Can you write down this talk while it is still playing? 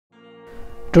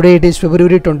Today it is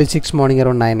February 26 morning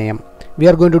around 9 AM. We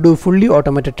are going to do fully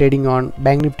automated trading on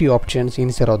Bank Nifty options in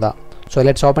Zerodha. So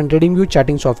let's open Tradingview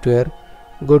charting software.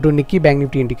 Go to Nifty Bank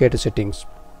Nifty indicator settings.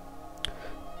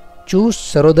 Choose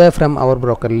Zerodha from our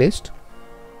broker list.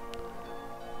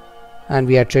 And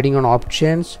we are trading on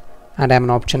options, and I am an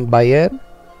option buyer,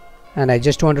 and I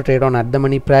just want to trade on at the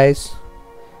money price,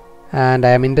 and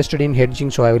I am interested in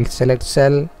hedging, so I will select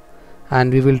sell,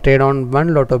 and we will trade on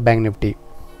one lot of Bank Nifty.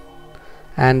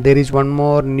 And there is one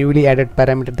more newly added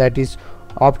parameter, that is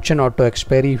option auto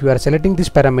expiry. If you are selecting this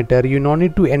parameter, you no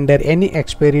need to enter any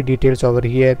expiry details over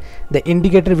here. The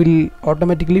indicator will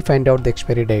automatically find out the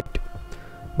expiry date,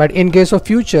 but in case of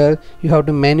future you have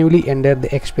to manually enter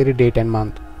the expiry date and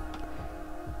month.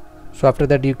 So after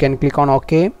that you can click on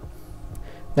OK.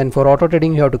 Then for auto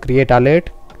trading you have to create alert,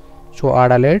 so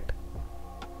add alert,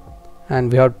 and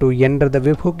we have to enter the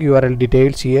webhook URL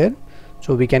details here.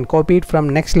 So we can copy it from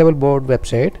Next Level Board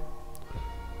website.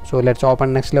 So let's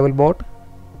open Next Level Board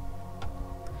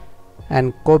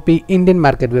and copy Indian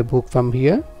market webhook from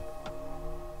here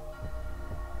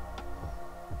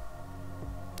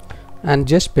and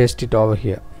just paste it over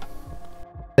here.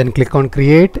 Then click on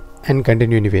create and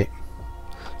continue anyway.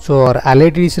 So our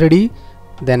alert is ready.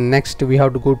 Then next we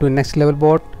have to go to Next Level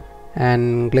Board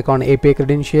and click on API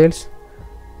credentials.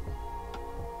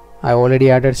 I already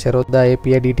added Zerodha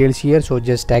API details here, so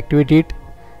just activate it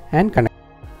and connect.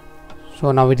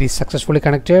 So now it is successfully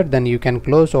connected. Then you can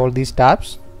close all these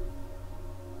tabs.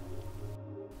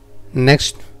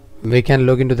 Next we can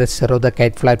log into the Zerodha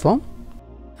Kite platform,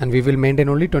 and we will maintain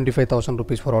only 25,000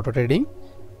 rupees for auto trading,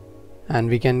 and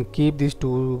we can keep these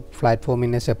two platform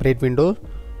in a separate window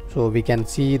so we can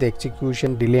see the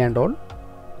execution delay and all.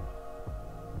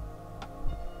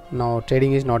 Now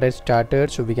trading is not yet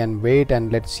started, so we can wait and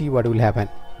let's see what will happen.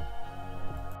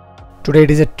 Today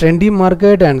it is a trendy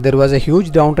market, and there was a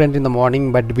huge downtrend in the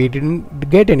morning, but we didn't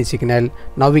get any signal.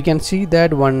 Now we can see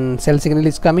that one sell signal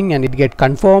is coming and it get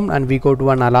confirmed, and we go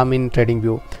to an alarm in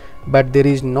Tradingview, but there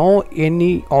is no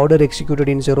any order executed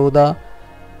in Zerodha.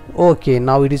 Okay,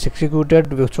 now it is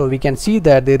executed, so we can see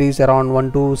that there is around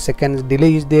 1-2 seconds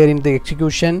delay is there in the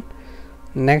execution.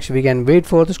 Next we can wait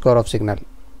for the score of signal.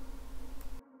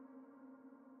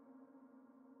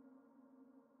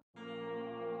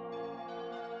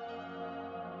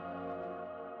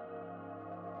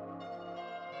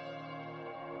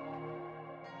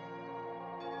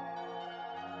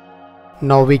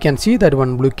 Now we can see that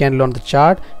one blue candle on the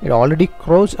chart, it already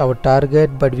crossed our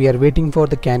target, but we are waiting for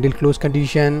the candle close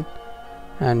condition,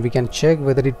 and we can check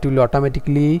whether it will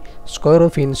automatically square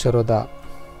off in Zerodha.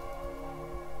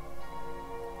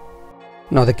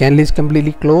 Now the candle is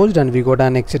completely closed and we got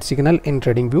an exit signal in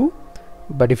Tradingview,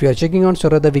 but if you are checking on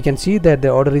Zerodha, we can see that the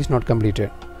order is not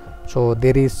completed. So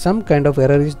there is some kind of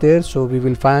error is there, so we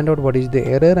will find out what is the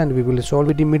error and we will solve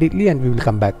it immediately and we will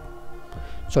come back.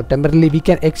 So temporarily we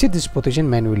can exit this position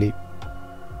manually.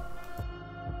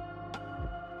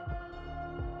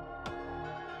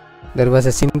 There was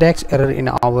a syntax error in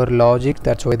our logic,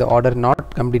 that's why the order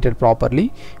not completed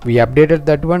properly. We updated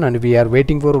that one and we are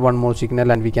waiting for one more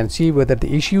signal, and we can see whether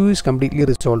the issue is completely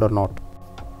resolved or not.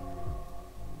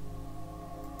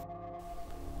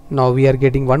 Now we are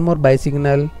getting one more buy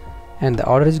signal and the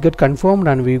order is get confirmed,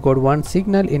 and we got one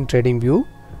signal in Tradingview.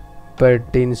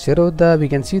 But in Zerodha we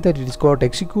can see that it is got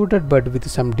executed but with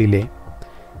some delay.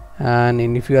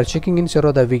 And if you are checking in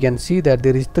Zerodha, we can see that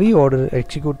there is 3 orders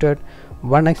executed.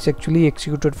 One is actually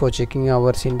executed for checking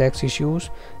our syntax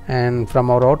issues, and from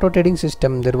our auto trading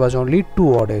system there was only 2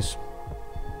 orders.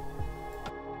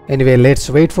 Anyway, let's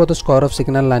wait for the score of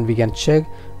signal and we can check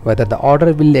whether the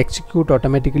order will execute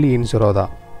automatically in Zerodha.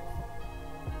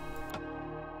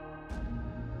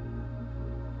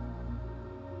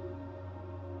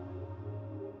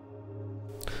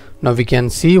 Now we can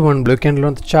see one blue candle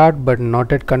on the chart, but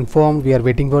not yet confirmed. We are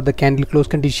waiting for the candle close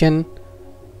condition.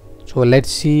 So let's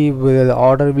see whether the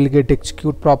order will get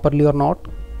executed properly or not.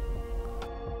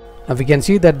 Now we can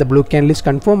see that the blue candle is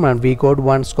confirmed and we got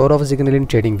one score of a signal in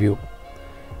Tradingview.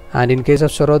 And in case of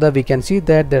Zerodha, we can see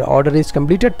that the order is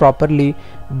completed properly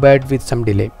but with some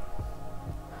delay.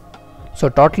 So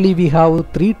totally we have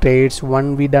 3 trades,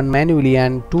 1 we done manually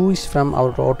and 2 is from our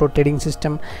auto trading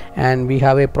system, and we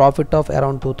have a profit of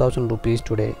around 2,000 rupees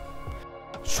today.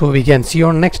 So we can see you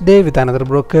on next day with another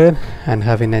broker, and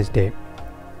have a nice day.